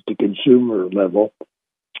 that's at the consumer level.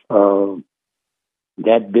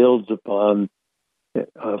 That builds upon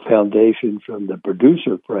a foundation from the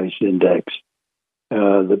producer price index.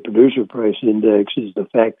 The producer price index is the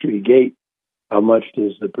factory gate. How much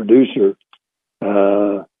does the producer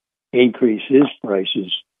increase his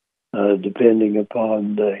prices depending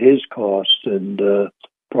upon his costs and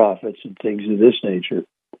profits and things of this nature?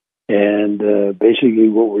 And basically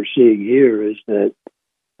what we're seeing here is that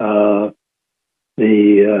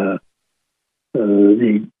the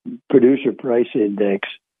producer price index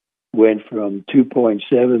went from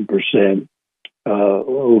 2.7%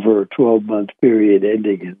 over a 12-month period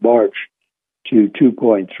ending in March to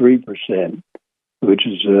 2.3%, which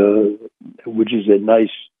is a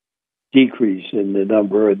nice decrease in the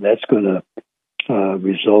number, and that's going to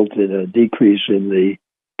result in a decrease in the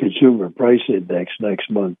consumer price index next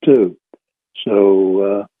month too.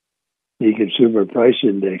 So the consumer price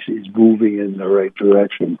index is moving in the right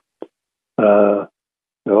direction.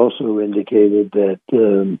 It also indicated that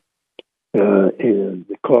the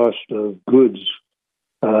cost of goods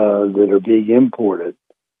that are being imported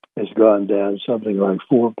has gone down something like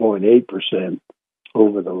 4.8%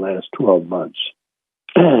 over the last 12 months.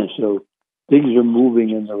 So things are moving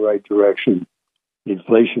in the right direction,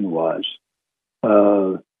 inflation-wise.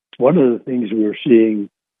 One of the things we're seeing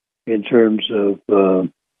in terms of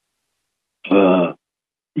the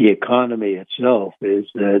economy itself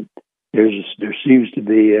is that there seems to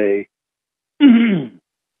be a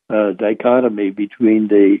dichotomy between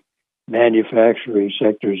the manufacturing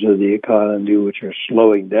sectors of the economy, which are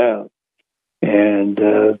slowing down, and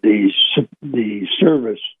the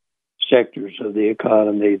service sectors of the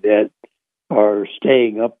economy that are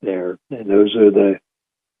staying up there, and those are the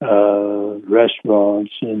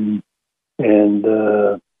restaurants and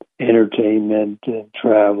entertainment and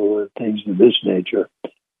travel and things of this nature.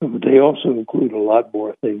 But they also include a lot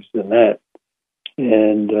more things than that.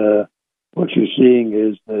 And what you're seeing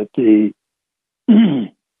is that the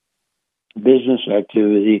business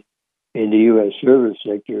activity in the U.S. service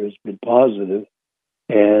sector has been positive,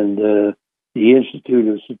 and the Institute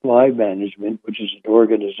of Supply Management, which is an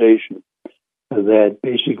organization that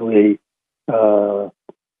basically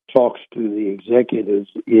talks to the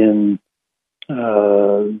executives in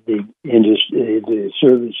the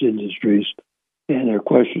service industries, and their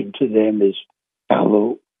question to them is,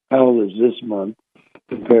 how is this month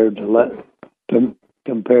compared to the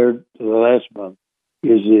last month?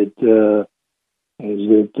 Is it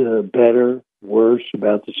better, worse,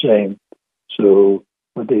 about the same? So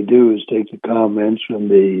what they do is take the comments from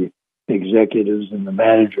the executives and the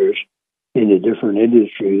managers in the different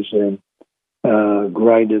industries and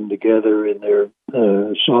grind them together in their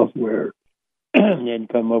software and then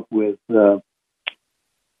come up with an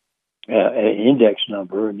index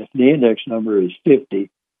number. And if the index number is 50,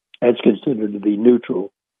 that's considered to be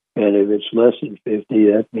neutral. And if it's less than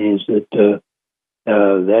 50, that means that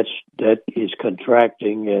that is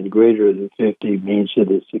contracting, and greater than 50 means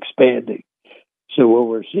that it's expanding. So what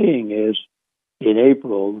we're seeing is in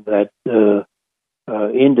April that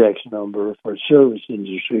index number for service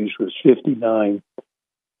industries was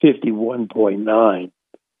 51.9,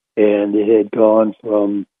 and it had gone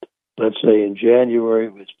from, let's say in January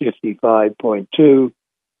it was 55.2,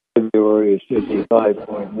 February is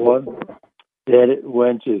 55.1, then it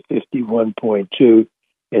went to 51.2,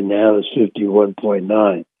 and now it's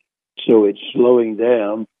 51.9. So it's slowing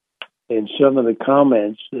down, and some of the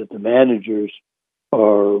comments that the managers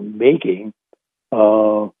are making,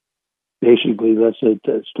 basically, let's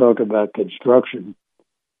talk about construction.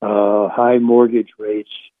 High mortgage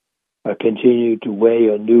rates continue to weigh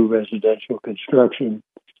on new residential construction,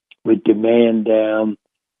 with demand down.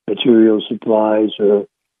 Material supplies are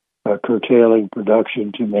curtailing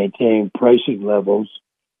production to maintain pricing levels.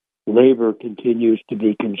 Labor continues to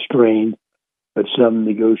be constrained, but some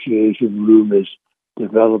negotiation room is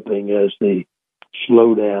developing as the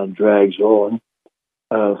slowdown drags on.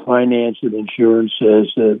 Finance and insurance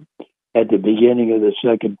says that at the beginning of the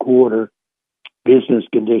second quarter, business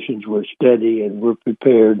conditions were steady and were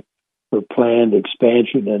prepared for planned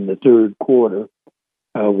expansion in the third quarter,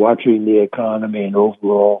 watching the economy and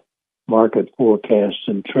overall market forecasts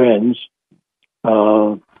and trends.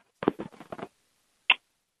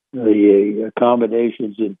 The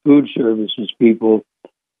accommodations and food services people,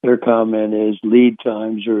 their comment is lead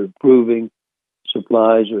times are improving,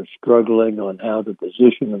 supplies are struggling on how to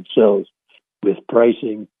position themselves with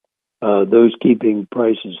pricing. Those keeping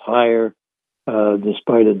prices higher,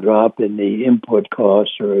 despite a drop in the input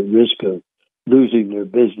costs, are at risk of losing their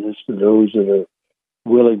business to those that are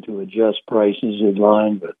willing to adjust prices in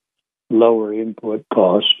line with lower input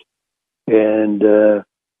costs. And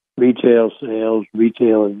retail sales,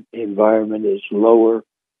 retail environment is lower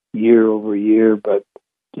year over year, but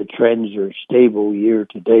the trends are stable year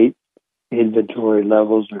to date. Inventory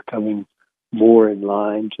levels are coming more in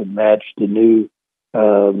line to match the new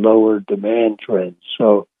lower demand trends.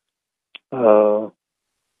 So wholesale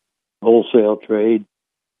trade,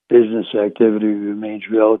 business activity remains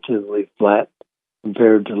relatively flat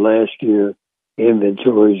compared to last year.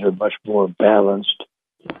 Inventories are much more balanced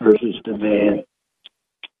versus demand,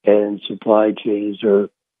 and supply chains are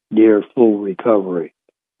near full recovery.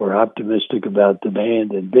 We're optimistic about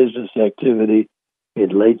demand and business activity in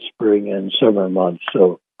late spring and summer months.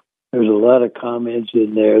 So there's a lot of comments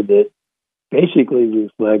in there that basically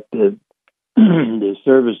reflect that the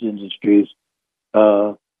service industries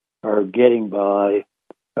are getting by.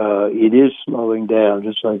 It is slowing down,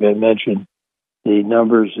 just like I mentioned. The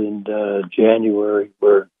numbers in January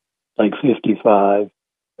were like 55.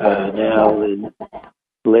 Now the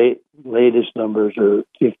latest numbers are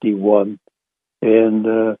 51. And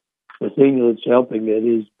the thing that's helping it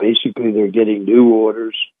is basically they're getting new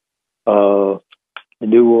orders. The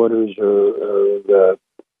new orders are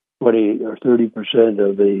 20 or 30%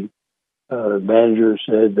 of the managers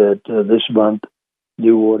said that this month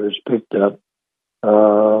new orders picked up.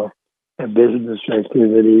 And business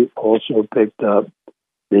activity also picked up.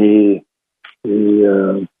 The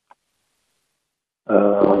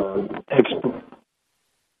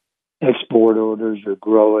export orders are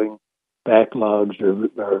growing. Backlogs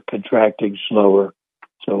are contracting slower.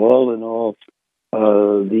 So all in all,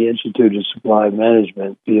 the Institute of Supply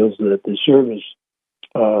Management feels that the service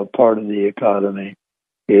part of the economy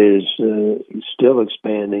is still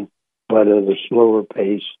expanding, but at a slower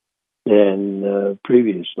pace than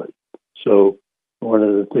previously. So one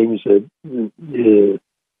of the things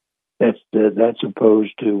that's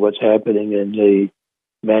opposed to what's happening in the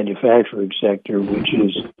manufacturing sector, which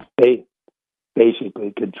is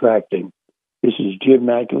basically contracting. This is Jim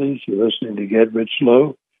McAleese. You're listening to Get Rich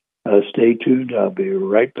Slow. Stay tuned. I'll be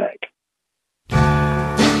right back.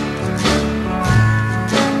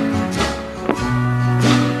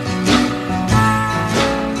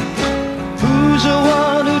 Who's the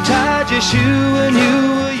one who tied your shoe when you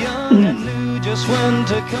were young?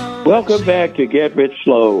 Welcome back to Get Rich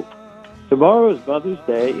Slow. Tomorrow is Mother's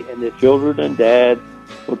Day, and the children and dad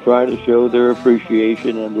will try to show their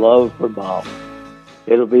appreciation and love for Mom.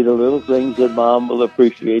 It'll be the little things that Mom will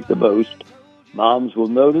appreciate the most. Moms will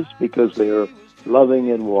notice because they are loving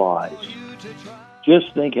and wise.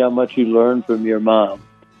 Just think how much you learned from your mom.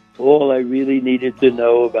 All I really needed to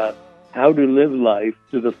know about how to live life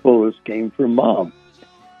to the fullest came from Mom.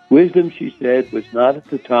 Wisdom, she said, was not at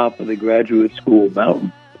the top of the graduate school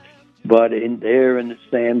mountain, but in the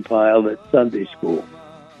sand pile at Sunday school.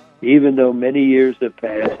 Even though many years have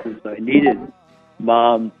passed since I needed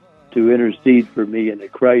Mom to intercede for me in a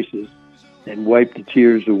crisis and wipe the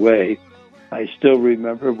tears away, I still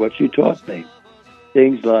remember what she taught me.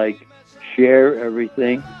 Things like share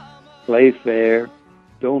everything, play fair,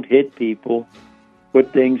 don't hit people,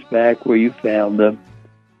 put things back where you found them,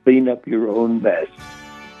 clean up your own mess,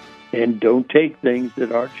 and don't take things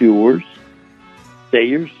that aren't yours. Say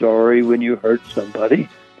you're sorry when you hurt somebody.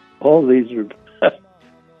 All these are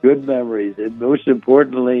good memories. And most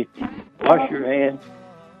importantly, wash your hands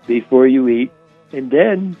before you eat. And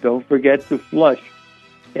then don't forget to flush.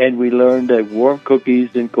 And we learned that warm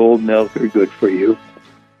cookies and cold milk are good for you.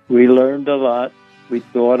 We learned a lot. We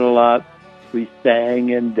thought a lot. We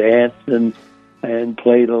sang and danced and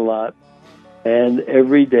played a lot. And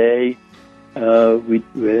every day we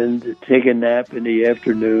went take a nap in the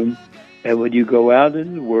afternoon. And when you go out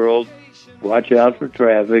in the world, watch out for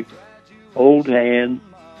traffic, hold hands,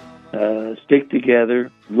 stick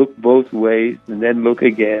together, look both ways, and then look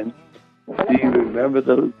again. Do you remember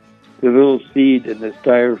the little seed in the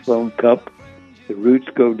styrofoam cup? The roots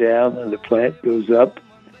go down and the plant goes up.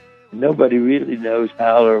 Nobody really knows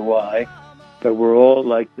how or why, but we're all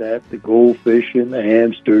like that, the goldfish and the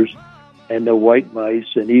hamsters and the white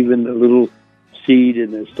mice and even the little seed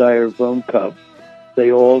in the styrofoam cup. They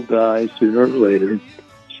all die sooner or later.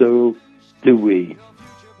 So do we.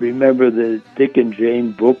 Remember the Dick and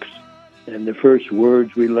Jane books and the first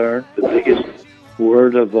words we learned? The biggest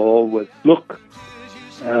word of all was look.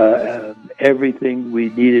 Everything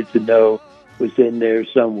we needed to know was in there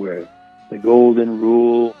somewhere. The golden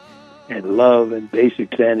rule and love and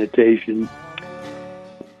basic sanitation,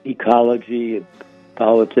 ecology and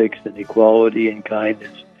politics and equality and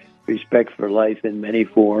kindness, respect for life in many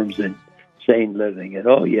forms and sane living. And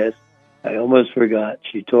oh yes, I almost forgot,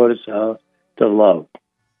 she taught us how to love.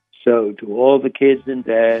 So to all the kids and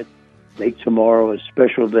dads, make tomorrow a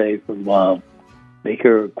special day for Mom. Make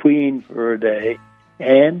her a queen for her day.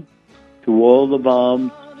 And to all the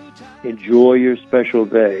moms, enjoy your special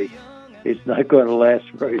day. It's not going to last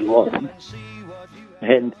very long.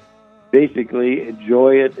 And basically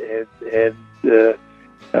enjoy it and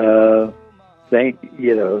thank,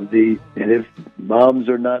 and if moms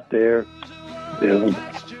are not there, they'll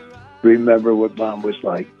remember what Mom was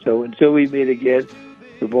like. So until we meet again,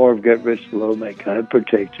 the more of Get Rich Slow, may God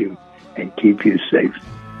protect you and keep you safe.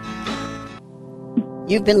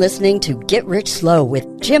 You've been listening to Get Rich Slow with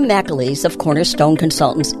Jim McAleese of Cornerstone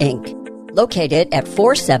Consultants, Inc., located at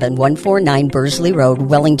 47149 Bursley Road,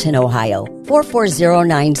 Wellington, Ohio,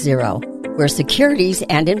 44090, where securities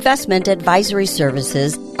and investment advisory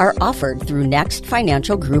services are offered through Next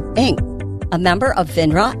Financial Group, Inc., a member of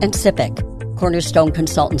FINRA and SIPC. Cornerstone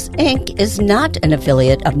Consultants, Inc. is not an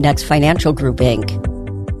affiliate of Next Financial Group, Inc.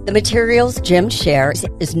 The materials Jim shares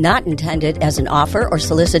is not intended as an offer or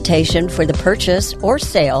solicitation for the purchase or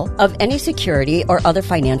sale of any security or other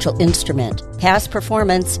financial instrument. Past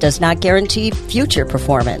performance does not guarantee future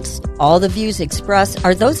performance. All the views expressed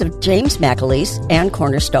are those of James McAleese and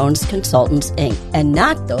Cornerstone's Consultants, Inc., and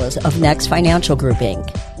not those of Next Financial Group, Inc.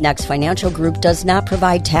 Next Financial Group does not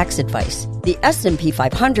provide tax advice. The S&P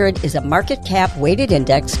 500 is a market cap weighted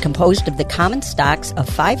index composed of the common stocks of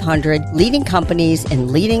 500 leading companies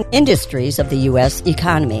in leading industries of the U.S.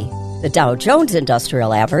 economy. The Dow Jones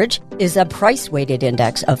Industrial Average is a price-weighted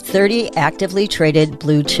index of 30 actively traded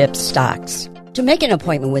blue-chip stocks. To make an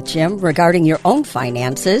appointment with Jim regarding your own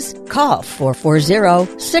finances, call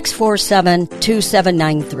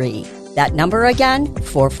 440-647-2793. That number again,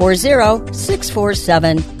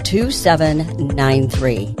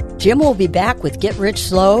 440-647-2793. Jim will be back with Get Rich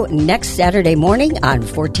Slow next Saturday morning on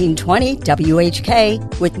 1420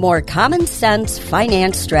 WHK with more common sense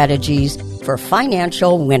finance strategies for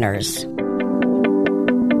financial winners.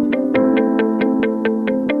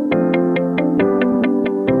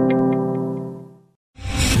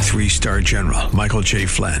 3 Three-star general Michael J.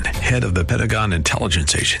 Flynn, head of the Pentagon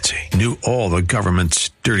Intelligence Agency, knew all the government's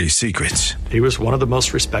dirty secrets. He was one of the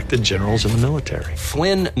most respected generals in the military.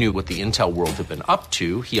 Flynn knew what the intel world had been up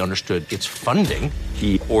to. He understood its funding.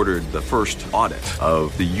 He ordered the first audit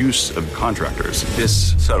of the use of contractors.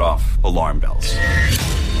 This set off alarm bells.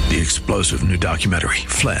 The explosive new documentary,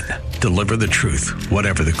 Flynn, Deliver the Truth,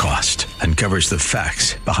 Whatever the Cost, uncovers the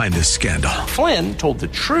facts behind this scandal. Flynn told the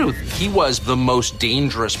truth. He was the most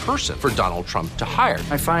dangerous person for Donald Trump to hire.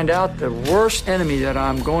 I find out the worst enemy that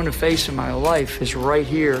I'm going to face in my life is right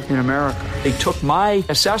here in America. They took my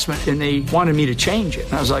assessment and they wanted me to change it.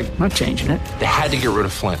 And I was like, I'm not changing it. They had to get rid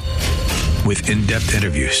of Flynn. With in-depth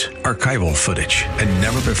interviews, archival footage, and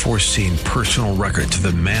never-before-seen personal records of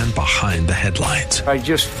the man behind the headlines. I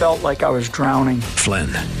just felt like I was drowning. Flynn,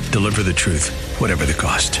 Deliver the Truth, Whatever the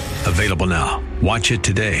Cost. Available now. Watch it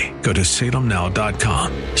today. Go to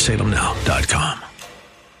salemnow.com. salemnow.com.